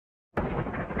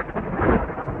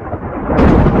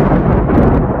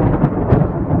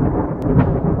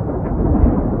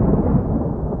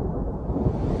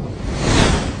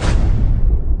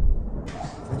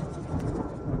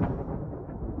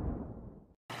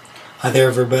Hi there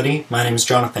everybody, my name is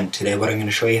Jonathan. Today what I'm going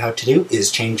to show you how to do is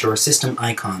change your system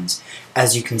icons.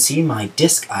 As you can see, my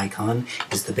disk icon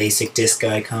is the basic disk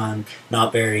icon,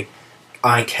 not very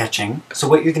eye-catching. So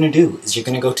what you're going to do is you're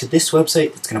going to go to this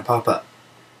website that's going to pop up.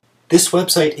 This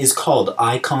website is called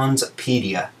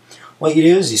Iconspedia. What you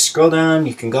do is you scroll down,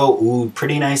 you can go, ooh,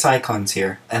 pretty nice icons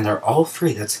here, and they're all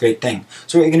free, that's a great thing.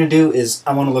 So what you're going to do is,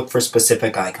 I want to look for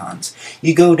specific icons.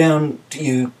 You go down,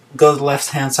 you go to the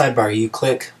left-hand sidebar, you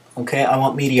click, okay, I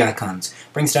want media icons.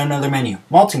 Brings down another menu,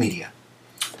 multimedia.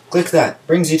 Click that,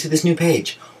 brings you to this new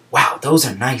page. Wow, those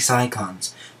are nice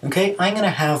icons. Okay, I'm going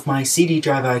to have my CD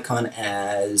drive icon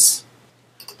as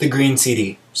the green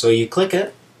CD. So you click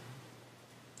it,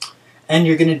 and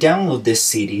you're going to download this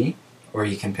CD, or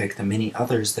you can pick the many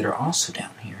others that are also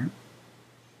down here.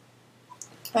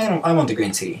 I want the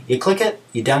green CD. You click it,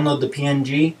 you download the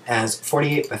PNG as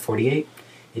 48 by 48.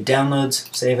 It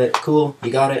downloads, save it, cool,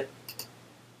 you got it.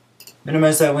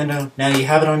 Minimize that window. Now you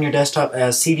have it on your desktop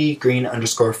as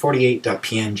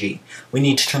cdgreen_48.png. We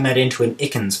need to turn that into an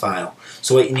icons file.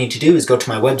 So what you need to do is go to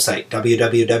my website,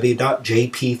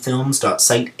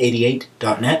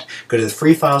 www.jpfilms.site88.net, go to the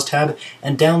Free Files tab,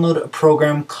 and download a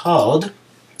program called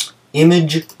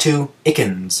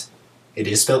Image2Icons. It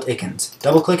is spelled Icons.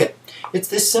 Double click it. It's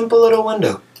this simple little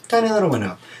window, tiny little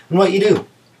window. And what you do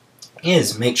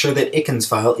is make sure that Icons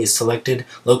file is selected,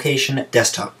 location,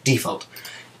 desktop, default.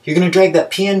 You're going to drag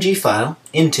that PNG file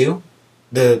into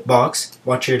the box,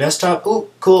 watch your desktop.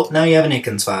 Ooh, cool, now you have an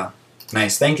Icons file.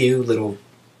 Nice, thank you, little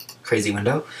crazy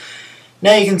window.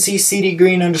 Now you can see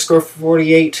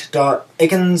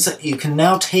cdgreen_48.icons. You can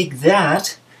now take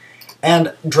that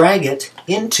and drag it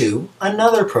into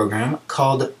another program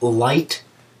called Lite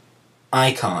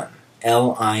Icon.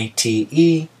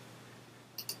 L-I-T-E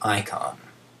Icon.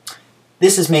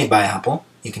 This is made by Apple.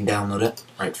 You can download it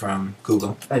right from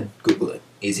Google. I'd Google it,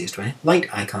 easiest way. Lite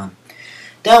Icon.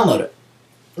 Download it.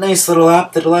 Nice little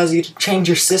app that allows you to change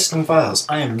your system files.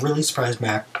 I am really surprised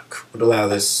Mac would allow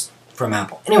this from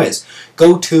Apple. Anyways,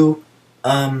 go to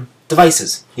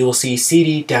Devices. You will see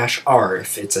CD-R.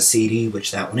 If it's a CD,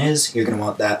 which that one is, you're going to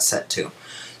want that set too.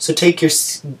 So take your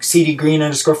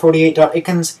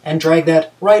cdgreen_48.icons and drag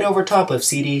that right over top of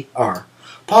CD-R.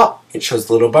 Pop! It shows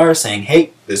the little bar saying,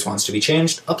 hey, this wants to be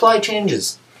changed. Apply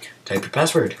changes. Type your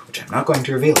password, which I'm not going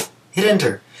to reveal. Hit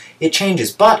enter. It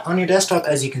changes, but on your desktop,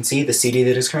 as you can see, the CD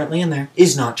that is currently in there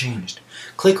is not changed.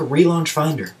 Click Relaunch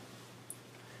Finder.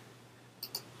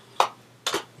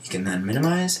 You can then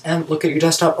minimize and look at your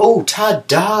desktop. Oh,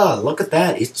 ta-da! Look at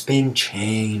that. It's been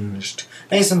changed.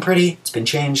 Nice and pretty. It's been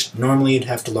changed. Normally you'd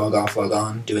have to log off, log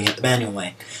on, doing it the manual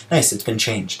way. Nice, it's been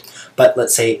changed. But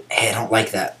let's say, hey, I don't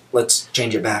like that. Let's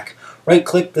change it back.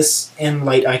 Right-click this in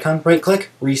Lite Icon. Right-click,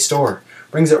 Restore.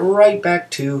 Brings it right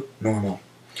back to normal.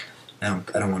 Now,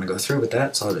 I don't want to go through with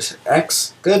that, so I'll just hit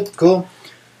X. Good, cool.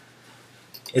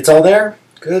 It's all there.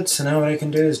 Good, so now what I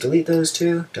can do is delete those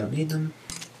two. Don't need them.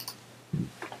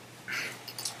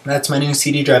 That's my new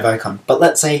CD drive icon. But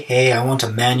let's say, hey, I want a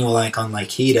manual icon like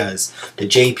he does. The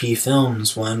JP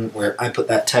Films one where I put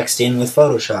that text in with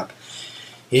Photoshop.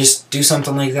 You just do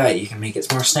something like that. You can make it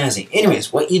more snazzy.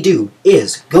 Anyways, what you do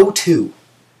is go to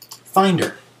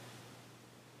Finder,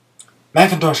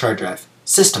 Macintosh hard drive,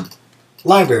 System,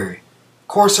 Library,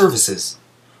 Core Services.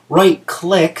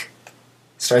 Right-click,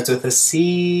 starts with a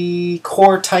C,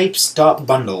 Core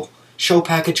Types.bundle, Show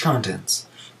Package Contents,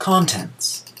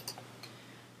 Contents.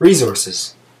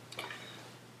 Resources.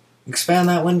 Expand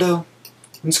that window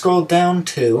and scroll down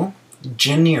to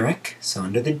generic, so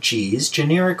under the G's,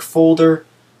 generic folder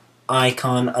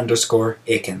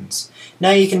icon_icons. Now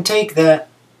you can take that,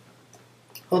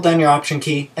 hold down your Option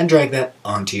key, and drag that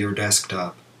onto your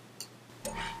desktop.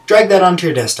 Drag that onto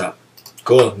your desktop.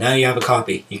 Cool, now you have a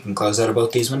copy. You can close out of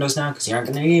both these windows now because you aren't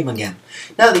going to need them again.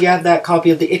 Now that you have that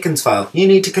copy of the icons file, you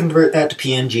need to convert that to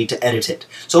PNG to edit it.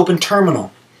 So open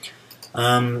Terminal.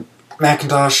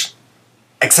 Macintosh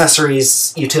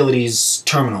Accessories Utilities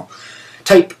Terminal.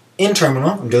 Type in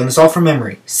Terminal, I'm doing this all from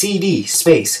memory, CD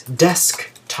space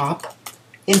desktop,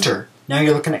 enter. Now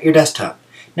you're looking at your desktop.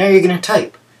 Now you're going to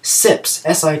type SIPS,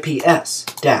 S-I-P-S,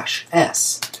 dash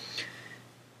S,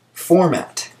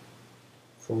 format,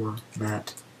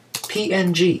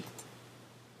 PNG.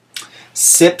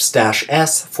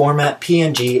 SIPS-S, format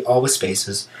PNG, all with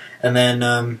spaces. And then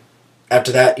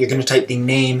after that, you're going to type the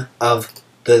name of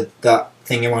the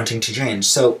thing you're wanting to change.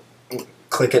 So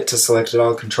click it to select it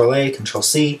all, Control-A,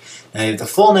 Control-C. Now you have the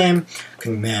full name,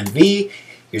 Command-V.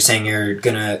 You're saying you're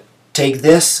going to take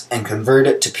this and convert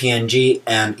it to PNG,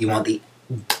 and you want the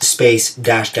space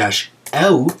dash dash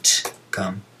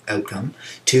outcome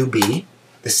to be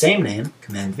The same name,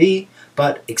 Command V,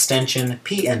 but extension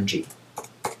PNG.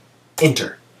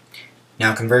 Enter.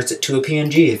 Now converts it to a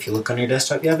PNG. If you look on your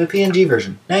desktop, you have a PNG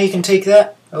version. Now you can take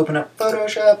that, open up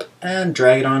Photoshop, and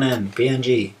drag it on in.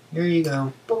 PNG. Here you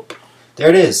go. Boop. There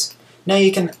it is. Now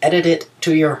you can edit it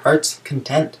to your heart's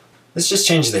content. Let's just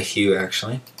change the hue,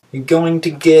 actually. You're going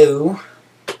to go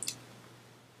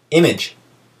Image,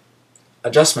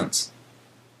 Adjustments,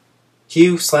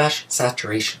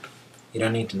 Hue/Saturation. You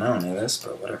don't need to know any of this,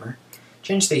 but whatever.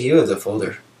 Change the hue of the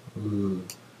folder. Ooh,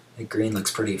 that green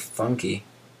looks pretty funky.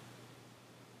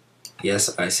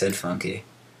 Yes, I said funky.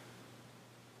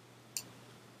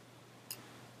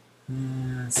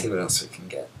 Let's see what else we can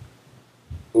get.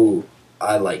 Ooh,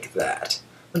 I like that.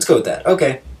 Let's go with that.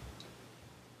 Okay.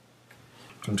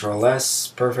 Control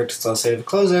S. Perfect. So I'll save.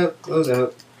 Close out, close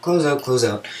out, close out, close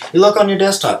out. You look on your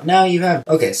desktop. Now you have...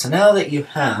 Okay, so now that you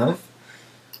have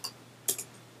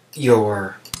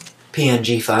your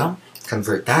PNG file,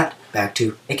 convert that back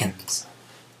to Icons.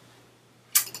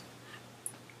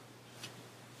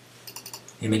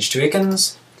 Image to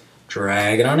Icons.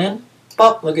 Drag it on in.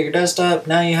 Pop, look at your desktop.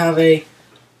 Now you have a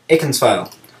Icons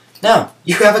file. Now,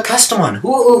 you have a custom one.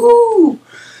 Woohoo!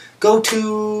 Go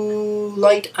to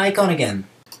light icon again.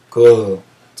 Cool.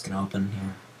 It's gonna open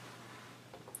here.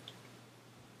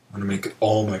 I'm gonna make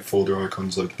all my folder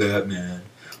icons like that, man.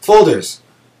 Folders.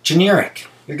 Generic.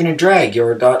 You're gonna drag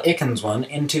your .icons one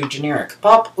into generic.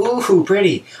 Pop. Ooh,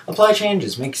 pretty. Apply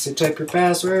changes. Makes you type your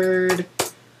password.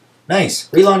 Nice.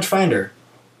 Relaunch Finder.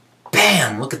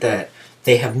 Bam! Look at that.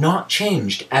 They have not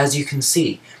changed, as you can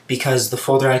see, because the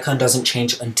folder icon doesn't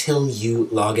change until you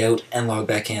log out and log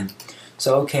back in.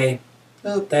 So, okay,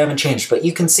 well, they haven't changed, but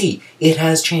you can see it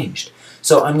has changed.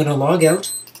 So I'm going to log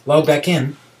out, log back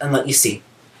in, and let you see.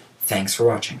 Thanks for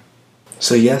watching.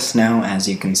 So yes, now as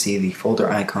you can see, the folder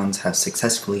icons have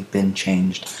successfully been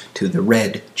changed to the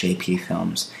red JP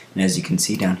films. And as you can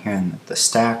see down here in the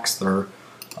stacks, they're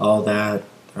all that,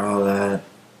 got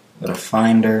a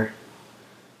Finder.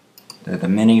 They're the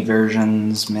mini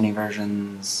versions.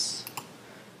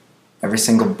 Every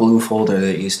single blue folder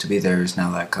that used to be there is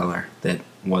now that color, that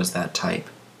was that type.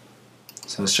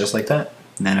 So it's just like that.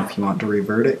 And then if you want to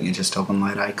revert it, you just open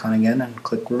light icon again and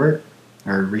click revert,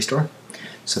 or restore.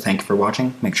 So thank you for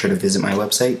watching. Make sure to visit my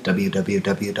website,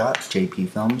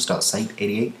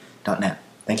 www.jpfilms.site88.net.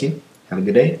 Thank you. Have a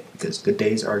good day, because good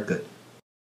days are good.